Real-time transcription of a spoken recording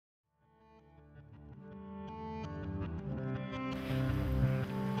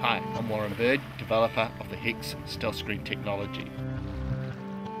Hi, I'm Warren Bird, developer of the HECS stealth screen technology.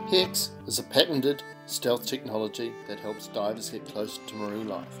 HECS is a patented stealth technology that helps divers get closer to marine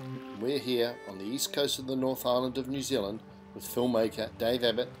life. We're here on the east coast of the North Island of New Zealand with filmmaker Dave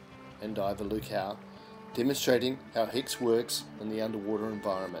Abbott and diver Luke Howe, demonstrating how HECS works in the underwater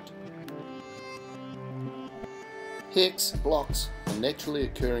environment. HECS blocks a naturally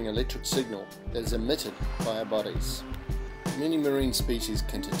occurring electric signal that is emitted by our bodies. Many marine species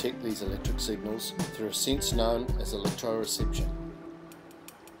can detect these electric signals through a sense known as electroreception.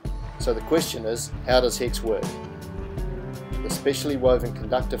 So the question is, how does HECS work? The specially woven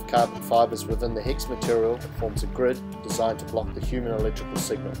conductive carbon fibres within the HECS material forms a grid designed to block the human electrical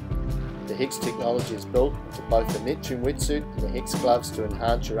signal. The HECS technology is built into both the Neptune wetsuit and the HECS gloves to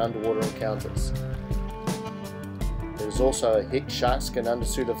enhance your underwater encounters. There is also a HECS shark skin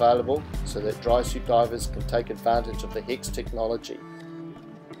undersuit available so that dry suit divers can take advantage of the HECS technology.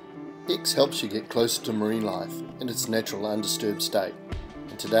 HECS helps you get closer to marine life in its natural undisturbed state.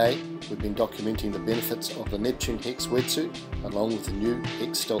 And today we've been documenting the benefits of the Neptune HECS wetsuit along with the new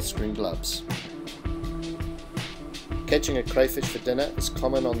HECS stealth screen gloves. Catching a crayfish for dinner is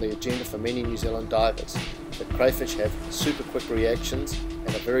common on the agenda for many New Zealand divers, but crayfish have super quick reactions and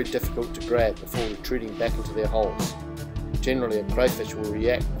are very difficult to grab before retreating back into their holes. Generally, a crayfish will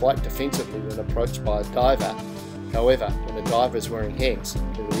react quite defensively when approached by a diver. However, when a diver is wearing HECS,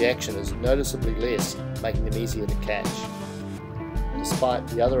 the reaction is noticeably less, making them easier to catch. Despite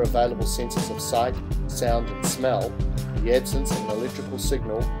the other available senses of sight, sound and smell, the absence of an electrical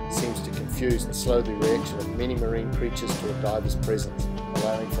signal seems to confuse and slow the reaction of many marine creatures to a diver's presence,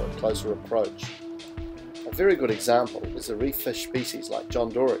 allowing for a closer approach. A very good example is a reef fish species like John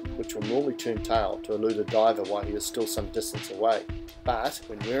Dory, which will normally turn tail to elude a diver while he is still some distance away. But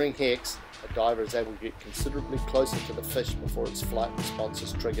when wearing HECS, a diver is able to get considerably closer to the fish before its flight response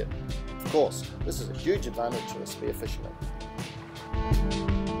is triggered. Of course, this is a huge advantage to a spear fisherman.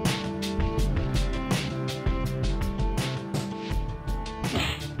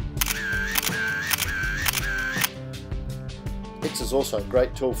 HECS is also a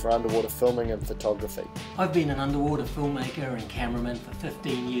great tool for underwater filming and photography. I've been an underwater filmmaker and cameraman for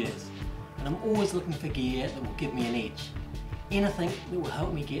 15 years, and I'm always looking for gear that will give me an edge. Anything that will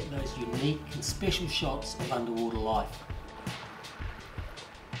help me get those unique and special shots of underwater life.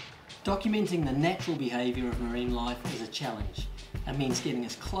 Documenting the natural behaviour of marine life is a challenge, and means getting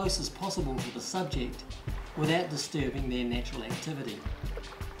as close as possible to the subject without disturbing their natural activity.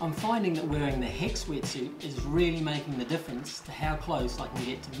 I'm finding that wearing the HECS wetsuit is really making the difference to how close I can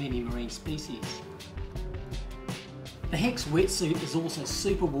get to many marine species. The HECS wetsuit is also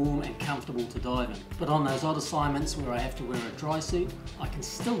super warm and comfortable to dive in, but on those odd assignments where I have to wear a dry suit, I can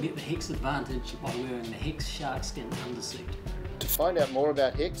still get the HECS advantage by wearing the HECS shark skin undersuit. To find out more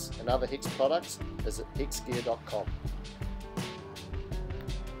about HECS and other HECS products, visit hexgear.com.